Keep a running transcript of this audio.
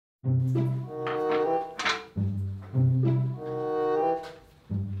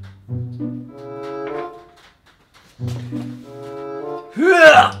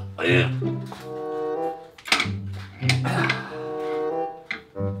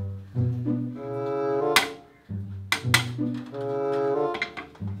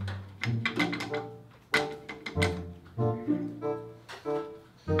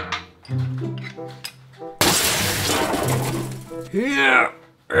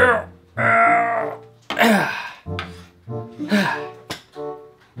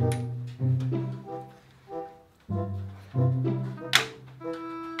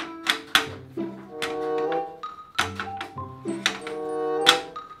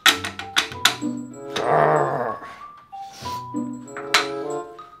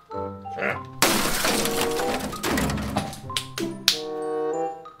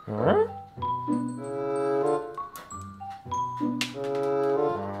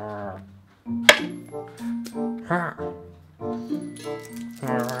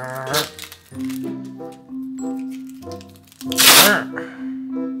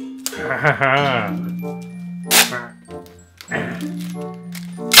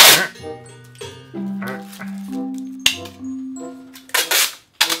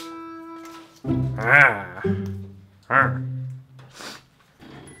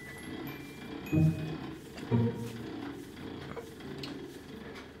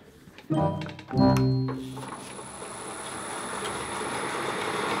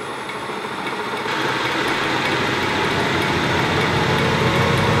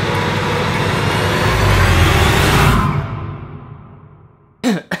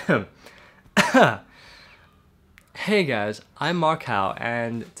Hey guys, I'm Mark Howe,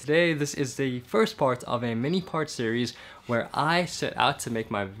 and today this is the first part of a mini part series where I set out to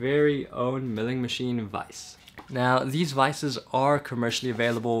make my very own milling machine vise. Now, these vices are commercially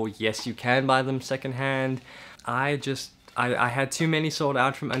available. Yes, you can buy them secondhand. I had too many sold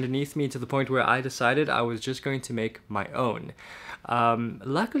out from underneath me to the point where I decided I was just going to make my own.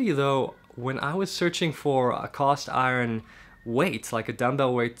 Luckily though, when I was searching for a cast iron weight, like a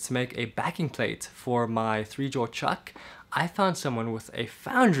dumbbell weight, to make a backing plate for my 3-jaw chuck, I found someone with a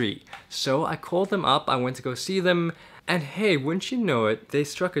foundry. So I called them up, I went to go see them, and hey, wouldn't you know it, they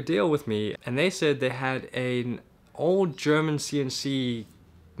struck a deal with me, and they said they had an old German CNC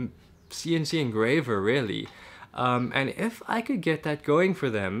engraver, really. And if I could get that going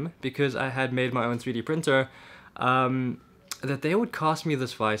for them, because I had made my own 3D printer, that they would cost me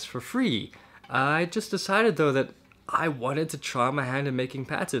this vise for free. I just decided though that I wanted to try my hand at making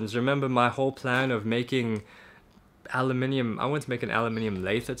patterns. Remember my whole plan of making aluminium? I wanted to make an aluminium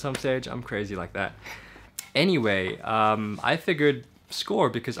lathe at some stage. I'm crazy like that. Anyway, I figured score,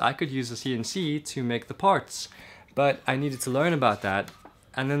 because I could use the CNC to make the parts, but I needed to learn about that.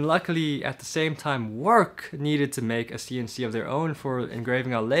 And then luckily at the same time work needed to make a CNC of their own for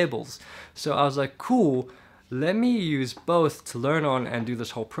engraving our labels. So I was like, cool, let me use both to learn on and do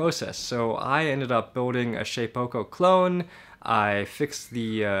this whole process. So I ended up building a Shapeoko clone, I fixed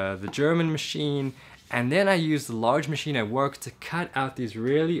the German machine, and then I used the large machine at work to cut out these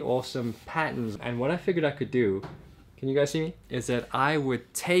really awesome patterns. And what I figured I could do, can you guys see me? Is that I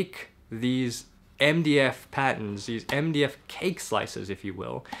would take these MDF patterns, these MDF cake slices, if you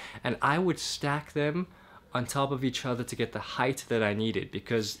will, and I would stack them on top of each other to get the height that I needed,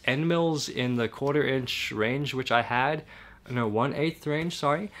 because end mills in the 1/4 inch range, which I had, no, 1/8 range,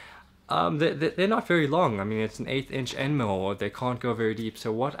 sorry, they're not very long. I mean, it's an 1/8 inch end mill, they can't go very deep.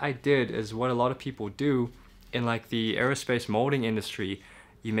 So what I did is what a lot of people do in like the aerospace molding industry,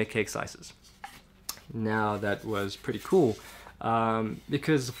 you make cake slices. Now that was pretty cool,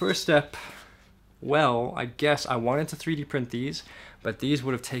 because the first step, well, I guess I wanted to 3D print these, but these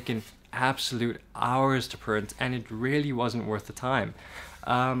would have taken absolute hours to print, and it really wasn't worth the time.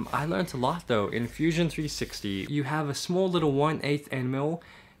 I learned a lot though. In Fusion 360, you have a small little 1/8 end mill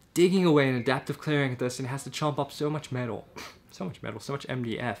digging away in adaptive clearing at this, and it has to chomp up so much metal, so much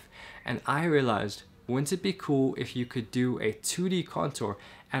MDF. And I realized, wouldn't it be cool if you could do a 2D contour?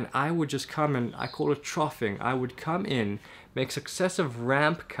 And I would just come in, I call it troughing. I would come in, make successive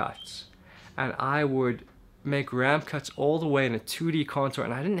ramp cuts, and I would make ramp cuts all the way in a 2D contour,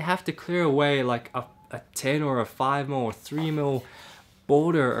 and I didn't have to clear away like a 10 or a 5 mil or 3 mil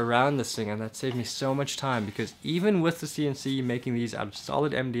border around this thing, and that saved me so much time, because even with the CNC making these out of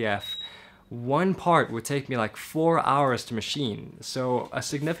solid MDF, one part would take me like 4 hours to machine. So a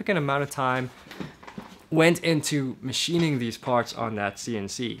significant amount of time went into machining these parts on that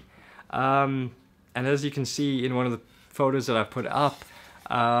CNC. And as you can see in one of the photos that I put up,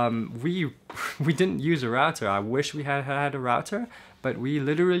 we didn't use a router. I wish we had a router, but we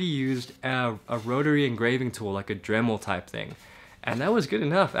literally used a rotary engraving tool, like a Dremel type thing. And that was good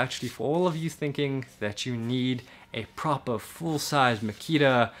enough, actually, for all of you thinking that you need a proper full-size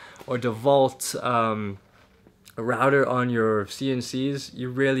Makita or DeWalt router on your CNCs. You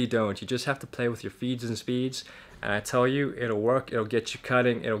really don't. You just have to play with your feeds and speeds, and I tell you, it'll work. It'll get you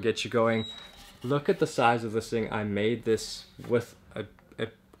cutting. It'll get you going. Look at the size of this thing. I made this with a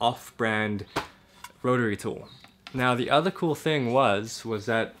off-brand rotary tool. Now, the other cool thing was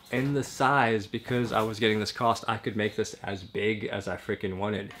that in the size, because I was getting this cost, I could make this as big as I freaking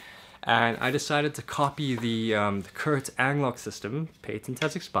wanted. And I decided to copy the Kurt Anglock system. Patent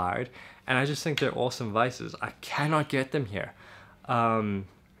has expired, and I just think they're awesome vices. I cannot get them here. And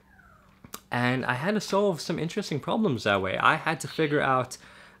I had to solve some interesting problems that way. I had to figure out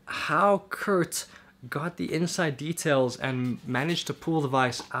how Kurt got the inside details and managed to pull the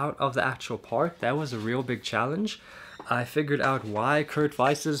vise out of the actual part. That was a real big challenge. I figured out why Kurt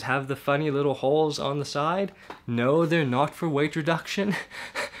vices have the funny little holes on the side. No, they're not for weight reduction.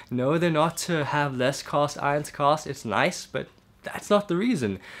 No, they're not to have less iron to cast. It's nice, but that's not the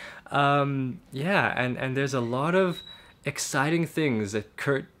reason. Yeah, and there's a lot of exciting things that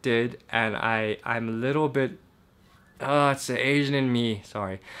Kurt did, and I'm a little bit, it's the Asian in me,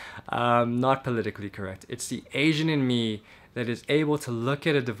 sorry. Not politically correct. It's the Asian in me that is able to look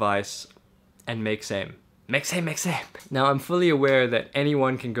at a device and make same. Make same. Now, I'm fully aware that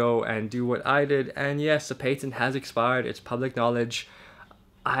anyone can go and do what I did, and yes, the patent has expired. It's public knowledge.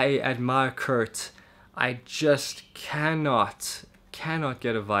 I admire Kurt. I just cannot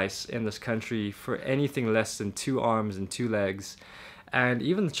get a vise in this country for anything less than 2 arms and 2 legs. And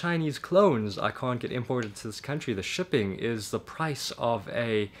even the Chinese clones I can't get imported to this country. The shipping is the price of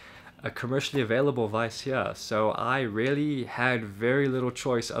a commercially available vise here. So I really had very little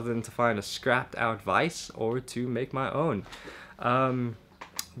choice other than to find a scrapped out vise or to make my own.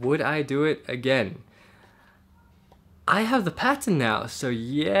 Would I do it again? I have the patent now, so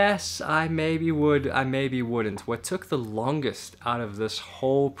yes, I maybe would, I maybe wouldn't. What took the longest out of this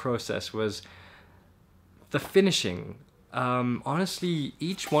whole process was the finishing. Honestly,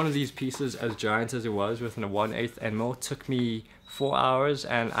 each one of these pieces, as giant as it was, within a 1/8 Enmo, took me 4 hours,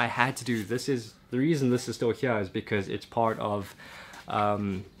 and I had to do, this is, the reason this is still here is because it's part of,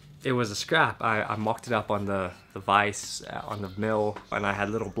 it was a scrap. I mocked it up on the vise, on the mill, and I had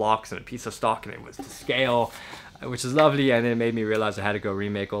little blocks and a piece of stock, and it was to scale, which is lovely, and it made me realize I had to go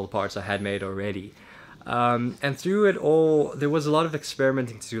remake all the parts I had made already. And through it all, there was a lot of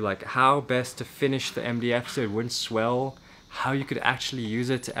experimenting to do, like how best to finish the MDF so it wouldn't swell, how you could actually use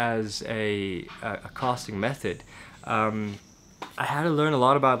it as a casting method. I had to learn a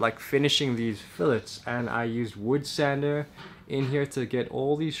lot about like finishing these fillets, and I used wood sander in here to get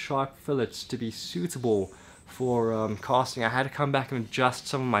all these sharp fillets to be suitable for casting. I had to come back and adjust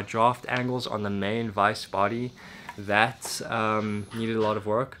some of my draft angles on the main vise body. That needed a lot of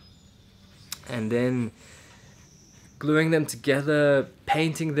work. And then gluing them together,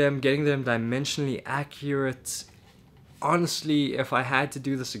 painting them, getting them dimensionally accurate. Honestly, if I had to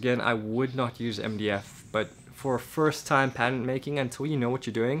do this again, I would not use MDF, but for first time patent making, until you know what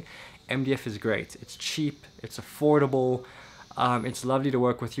you're doing, MDF is great. It's cheap, it's affordable, it's lovely to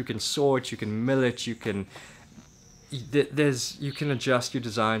work with. You can saw it, you can mill it, you can adjust your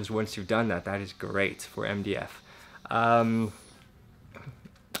designs once you've done that. That is great for MDF.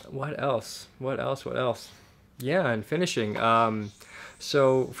 What else? Yeah, and finishing.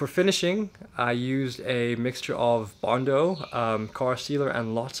 So for finishing, I used a mixture of Bondo, car sealer,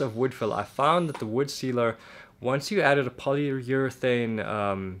 and lots of wood filler. I found that the wood sealer, once you added a polyurethane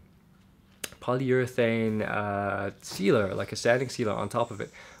sealer, like a sanding sealer on top of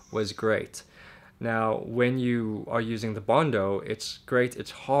it, was great. Now, when you are using the Bondo, it's great,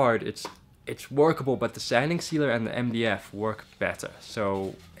 it's hard, it's workable, but the sanding sealer and the MDF work better.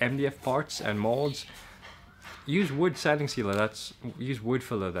 So MDF parts and molds, use wood sanding sealer, use wood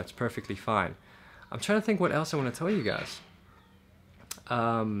filler, that's perfectly fine. I'm trying to think what else I want to tell you guys.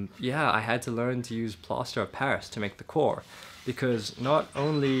 Yeah, I had to learn to use plaster of Paris to make the core, because not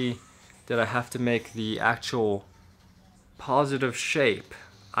only did I have to make the actual positive shape,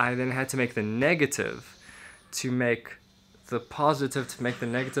 I then had to make the negative to make the positive to make the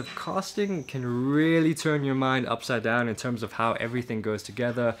negative. Casting can really turn your mind upside down in terms of how everything goes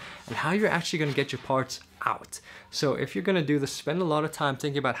together and how you're actually going to get your parts out. So if you're going to do this, spend a lot of time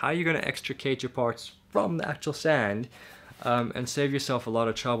thinking about how you're going to extricate your parts from the actual sand, and save yourself a lot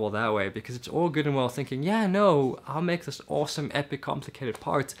of trouble that way, because it's all good and well thinking, yeah, no, I'll make this awesome, epic, complicated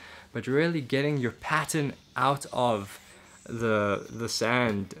part, but really getting your pattern out of the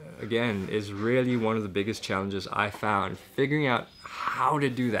sand, again, is really one of the biggest challenges I found. Figuring out how to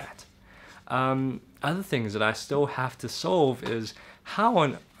do that. Other things that I still have to solve is how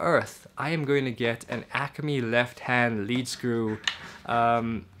on earth I am going to get an Acme left-hand lead screw.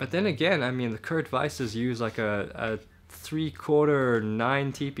 But then again, I mean, the Kurt Vises use like a 3/4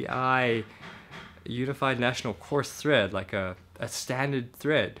 9 TPI unified national coarse thread, like a standard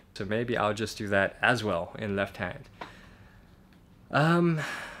thread. So maybe I'll just do that as well in left hand.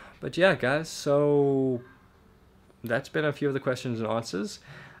 But yeah, guys, so that's been a few of the questions and answers.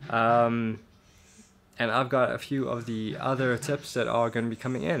 And I've got a few of the other tips that are going to be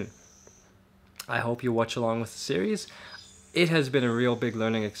coming in. I hope you watch along with the series. It has been a real big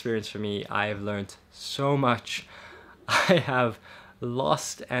learning experience for me. I have learned so much. I have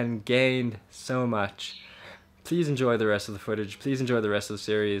lost and gained so much. Please enjoy the rest of the footage. Please enjoy the rest of the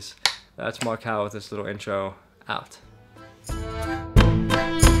series. That's Mark Howe with this little intro. Out.